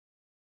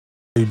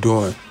How you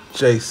doing?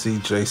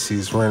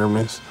 JC's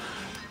Randomness,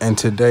 and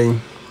today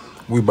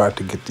we about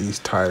to get these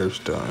tires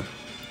done.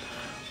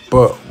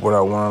 But what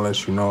I want to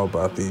let you know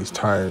about these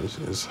tires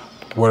is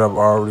what I've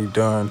already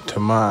done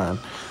to mine.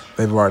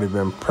 They've already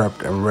been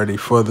prepped and ready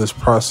for this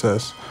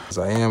process.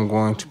 I am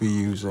going to be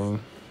using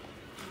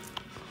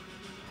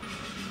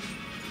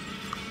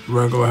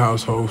regular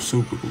household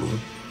super glue.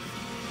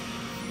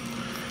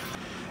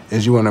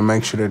 Is you want to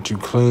make sure that you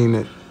clean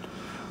it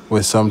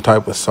with some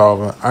type of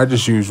solvent. I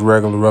just use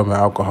regular rubbing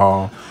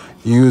alcohol.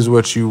 Use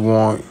what you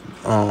want.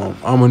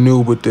 I'm a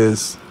noob with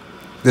this.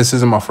 This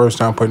isn't my first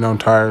time putting on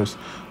tires.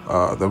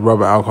 The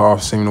rubbing alcohol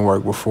seemed to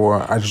work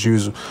before. I just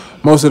use,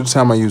 most of the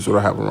time I use what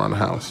I have around the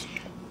house.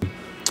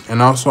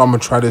 And also I'm gonna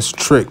try this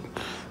trick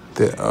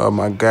that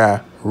my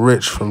guy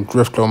Rich from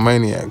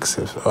Driftomaniac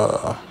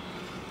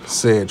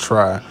said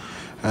try.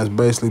 And it's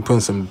basically putting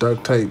some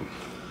duct tape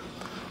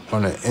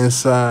on the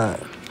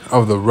inside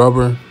of the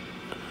rubber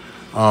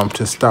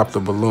to stop the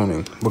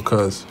ballooning,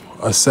 because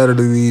a set of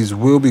these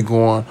will be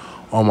going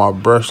on my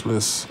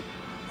brushless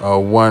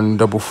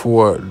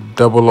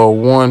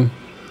 144001,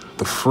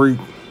 the Freak.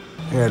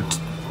 It had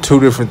two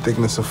different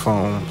thickness of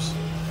foams.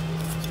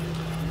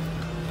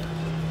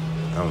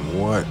 And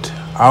what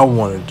I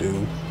want to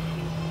do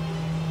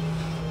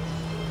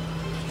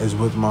is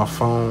with my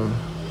foam,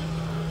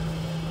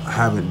 I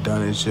haven't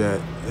done it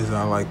yet, is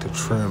I like to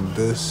trim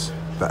this,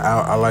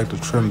 I like to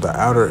trim the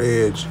outer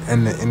edge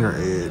and the inner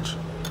edge,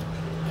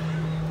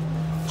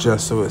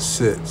 just so it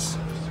sits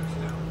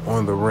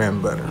on the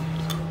rim better.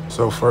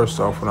 So first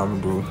off, what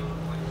I'm gonna do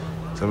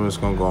is I'm just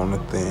gonna go on the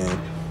thin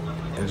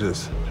and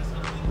just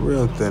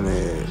real thin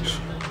edge.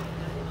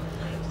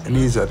 And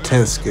these are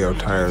 10 scale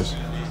tires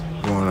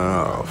going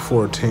on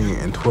 14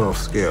 and 12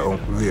 scale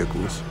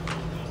vehicles.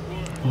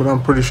 But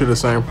I'm pretty sure the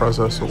same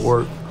process will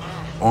work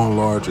on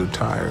larger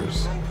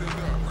tires.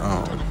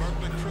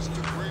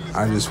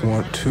 I just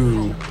want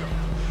to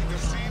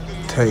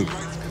take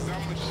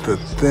the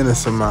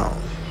thinnest amount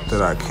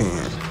that I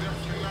can,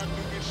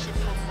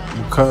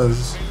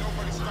 because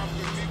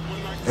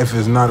if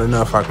it's not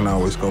enough, I can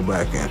always go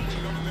back and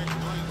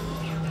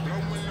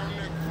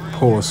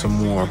pull some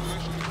more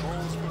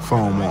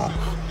foam off.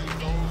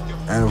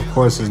 And of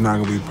course, it's not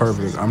gonna be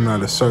perfect. I'm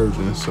not a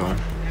surgeon, so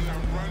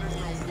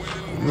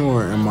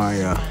nor am I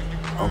a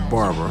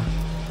barber.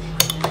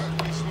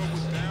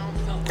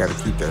 Gotta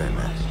keep that in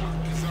there.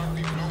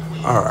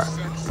 All right.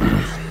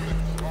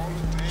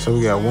 So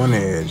we got one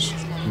edge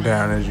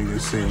down, as you can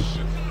see.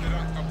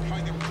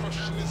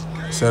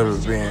 Instead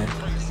of it being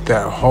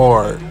that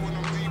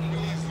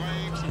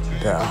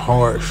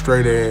hard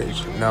straight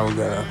edge, now we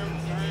got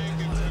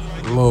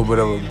a little bit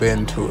of a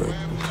bend to it,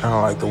 kind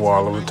of like the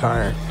wall of a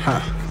tire.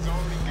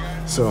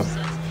 So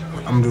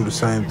I'm gonna do the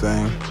same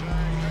thing.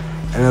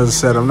 And as I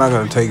said, I'm not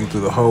gonna take you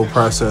through the whole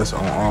process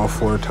on all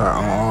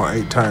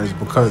 8 tires,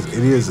 because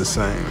it is the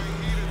same.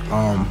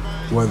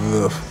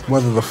 Whether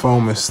the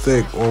foam is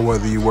thick or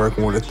whether you're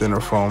working with a thinner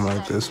foam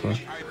like this one.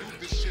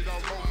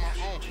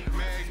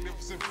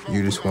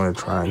 You just want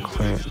to try and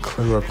clear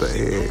up the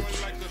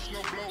edge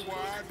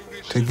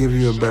to give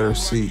you a better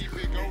seat.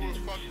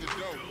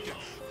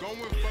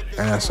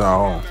 And that's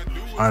all,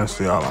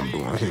 honestly, all I'm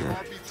doing here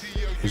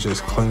is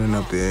just cleaning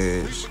up the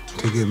edge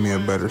to give me a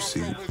better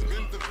seat.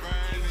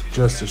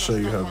 Just to show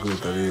you how good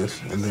that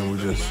is. And then we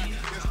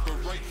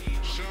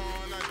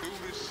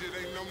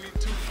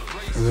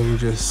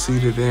just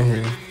seat it in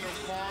here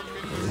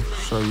and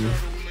show you.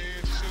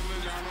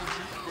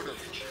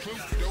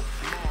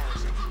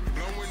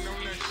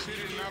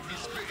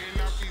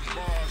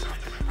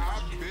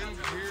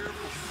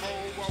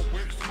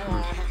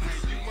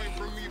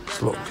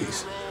 Slow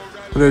piece.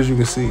 But as you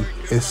can see,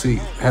 it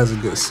has a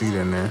good seat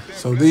in there.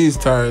 So these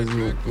tires,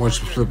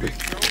 once you flip it,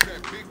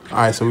 all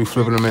right, so we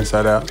flipping them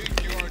inside out.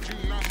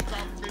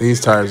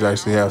 These tires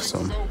actually have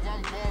some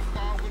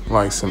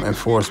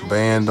enforced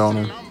band on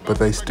them, but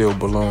they still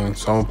balloon.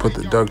 So I'm gonna put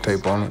the duct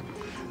tape on it,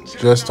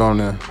 just on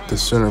the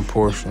center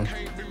portion.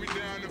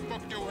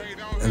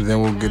 And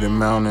then we'll get it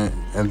mounted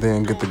and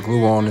then get the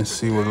glue on and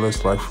see what it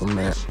looks like from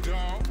there.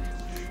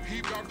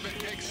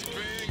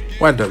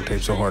 Why duct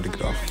tape so hard to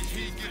get off?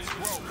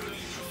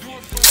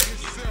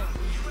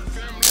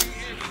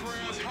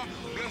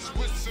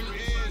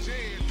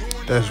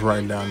 That's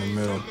right down the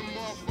middle.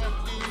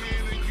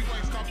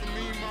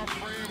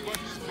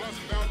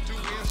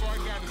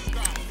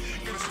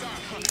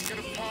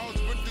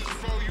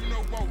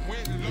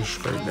 Just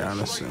straight down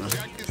the center.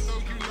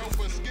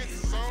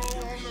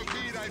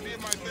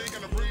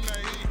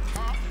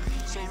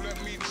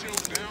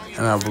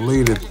 And I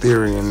believe the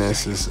theory in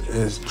this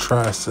is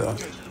tries to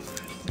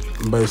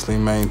basically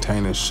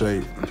maintain its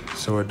shape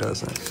so it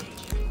doesn't,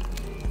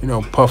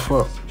 puff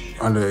up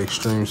under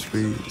extreme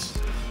speeds.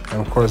 And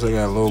of course, I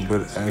got a little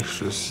bit of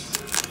excess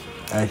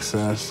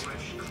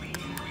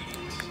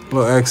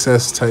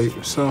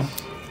tape, so I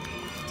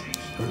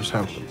just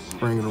have to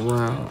bring it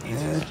around.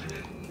 Yeah.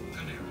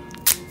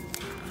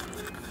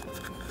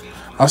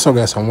 I also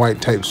got some white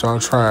tape, so I'll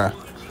try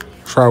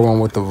one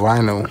with the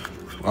vinyl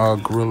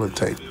Gorilla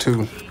Tape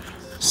too,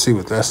 see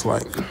what that's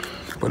like.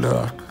 But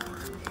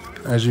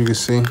as you can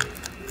see,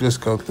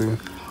 just go through,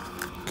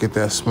 get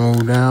that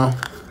smooth down.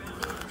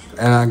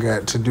 And I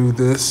got to do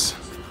this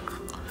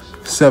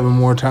 7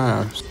 more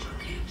times.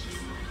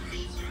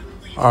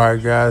 All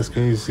right, guys,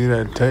 can you see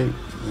that tape?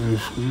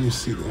 You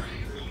see that?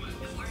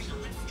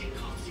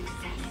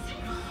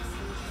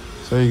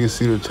 So you can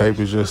see the tape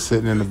is just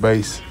sitting in the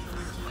base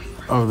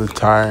of the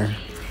tire,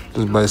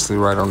 just basically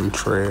right on the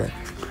tread,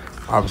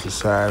 opposite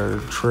side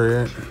of the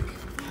tread.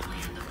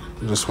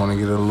 Just want to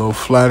get it a little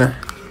flatter.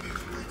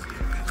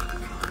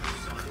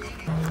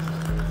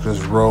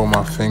 Just roll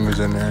my fingers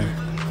in there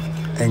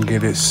and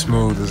get it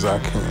smooth as I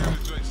can.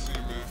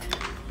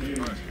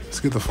 Let's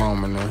get the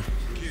foam in there.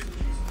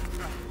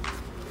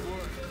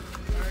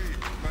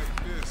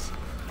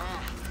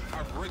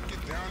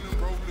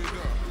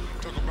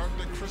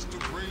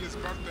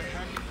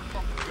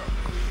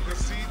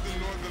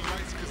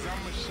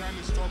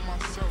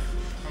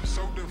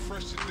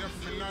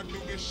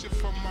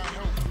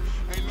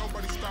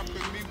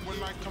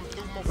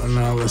 And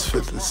now let's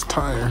fit this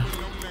tire.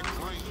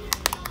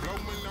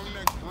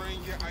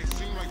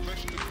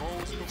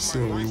 See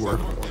what we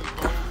working with.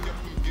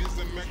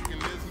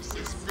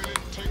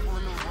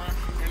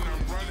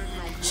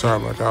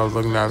 Sorry about that, I was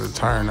looking at the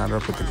tire, not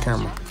up at the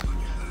camera.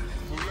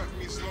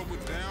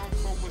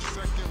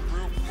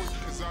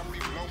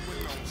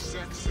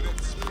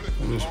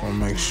 I just want to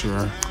make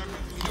sure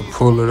to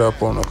pull it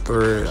up on the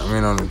thread,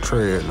 on the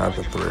tread, not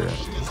the thread.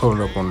 Pull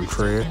it up on the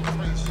tread.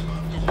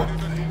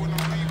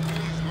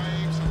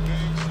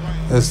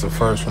 This is the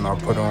first one I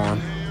put on.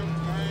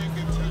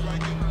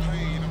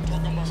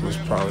 So it's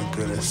probably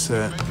good and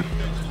set.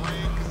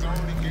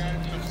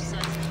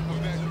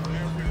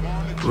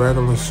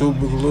 Regular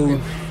super glue.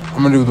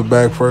 I'm gonna do the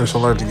back first. I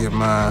like to get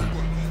mine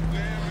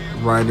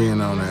right in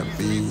on that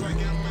bead.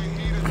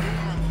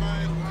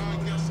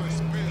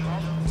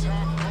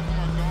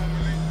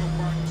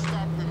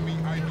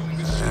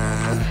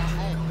 And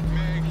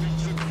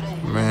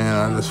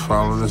man, I just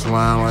follow this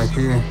line right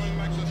here.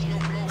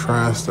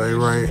 Try and stay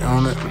right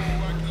on it.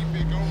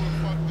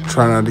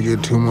 Try not to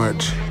get too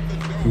much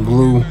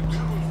glue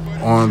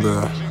on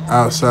the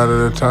outside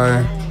of the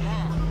tire.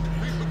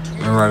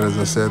 And right as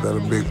I said that, a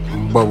big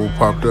bubble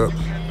popped up.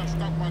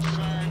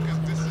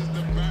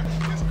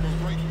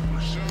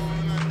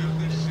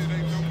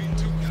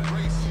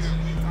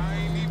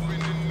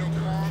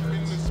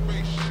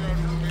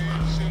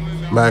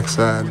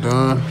 Backside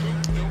done.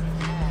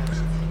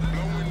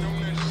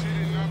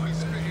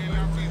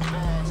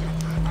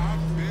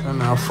 And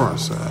now front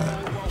side.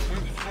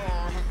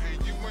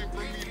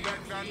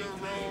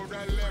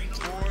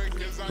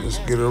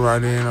 Just get it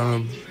right in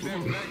on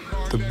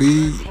the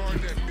bead.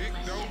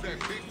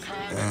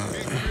 And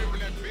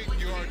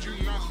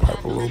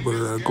pipe a little bit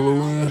of that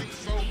glue in.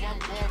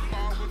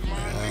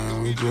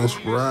 And we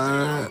just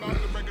ride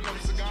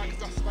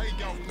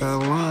that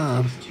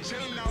line.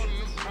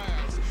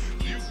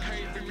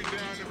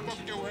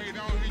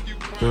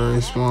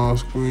 Very small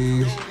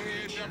squeeze.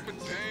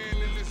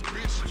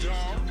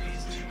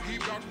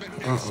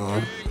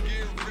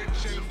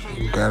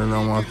 Got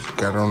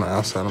it on the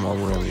outside of my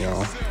rim,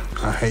 y'all.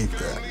 I hate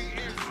that.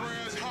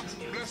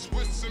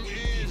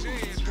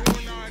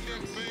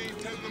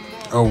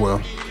 Oh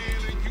well.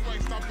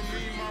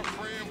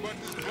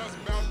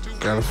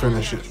 Gotta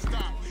finish it.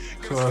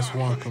 Class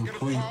 1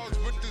 complete.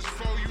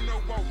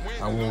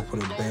 I will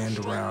put a band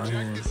around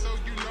here.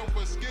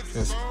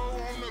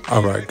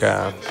 Alright,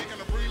 guys.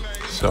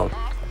 So,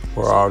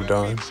 we're all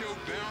done.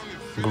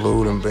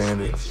 Glued and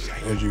banded.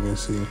 As you can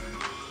see,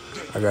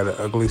 I got an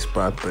ugly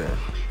spot there.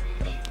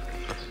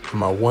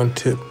 My one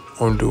tip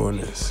on doing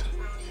this,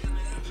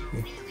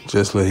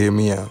 just hear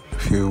me out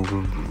if you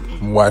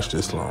watch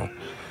this long.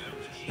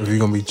 If you're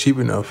gonna be cheap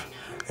enough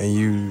and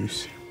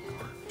use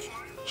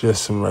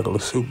just some regular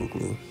super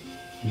glue,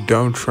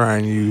 don't try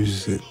and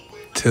use it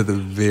to the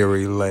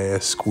very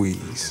last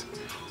squeeze.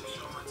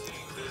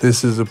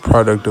 This is a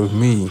product of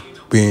me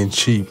being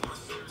cheap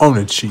on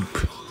the cheap.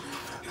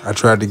 I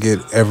tried to get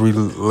every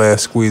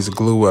last squeeze of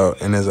glue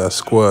out, and as I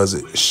squeezed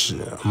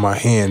it, my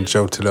hand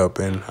jolted up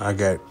and I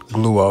got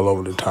glue all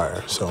over the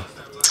tire. So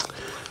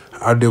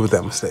I'll deal with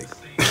that mistake.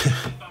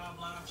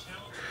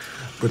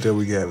 But there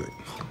we have it.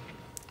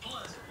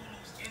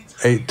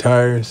 8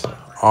 tires,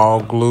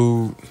 all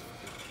glued.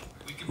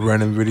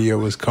 Running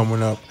video is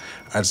coming up.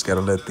 I just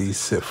gotta let these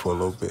sit for a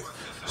little bit.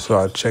 So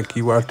I'll check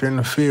you out there in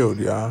the field,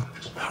 y'all.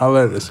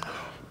 Holla at us.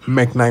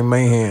 McKnight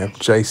Mayhem,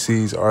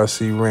 JC's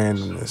RC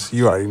Randomness.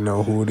 You already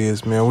know who it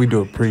is, man. We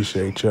do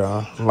appreciate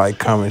y'all. Like,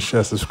 comment,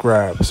 share,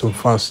 subscribe. Some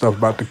fun stuff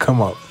about to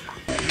come up.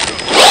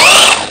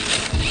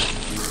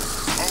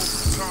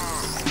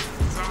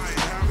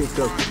 Picked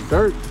up some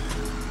dirt.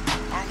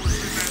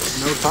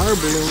 No tire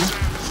balloon.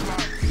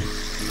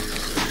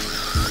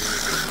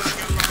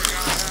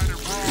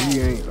 He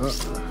ain't up.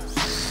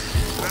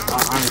 I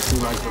honestly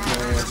like the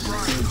last.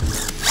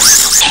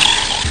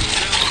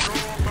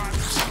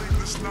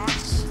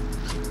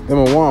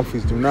 Them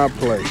Wamfies do not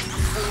play.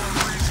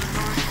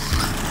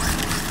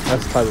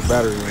 That's the type of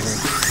battery in here.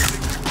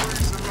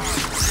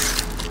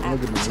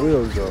 Look at the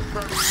wheels though.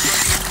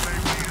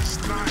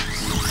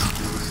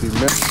 See,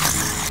 man.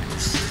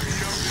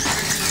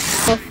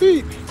 My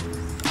feet.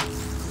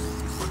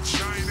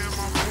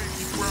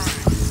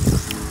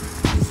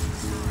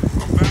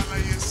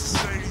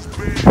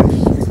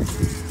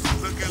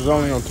 It's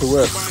only on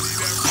 2S.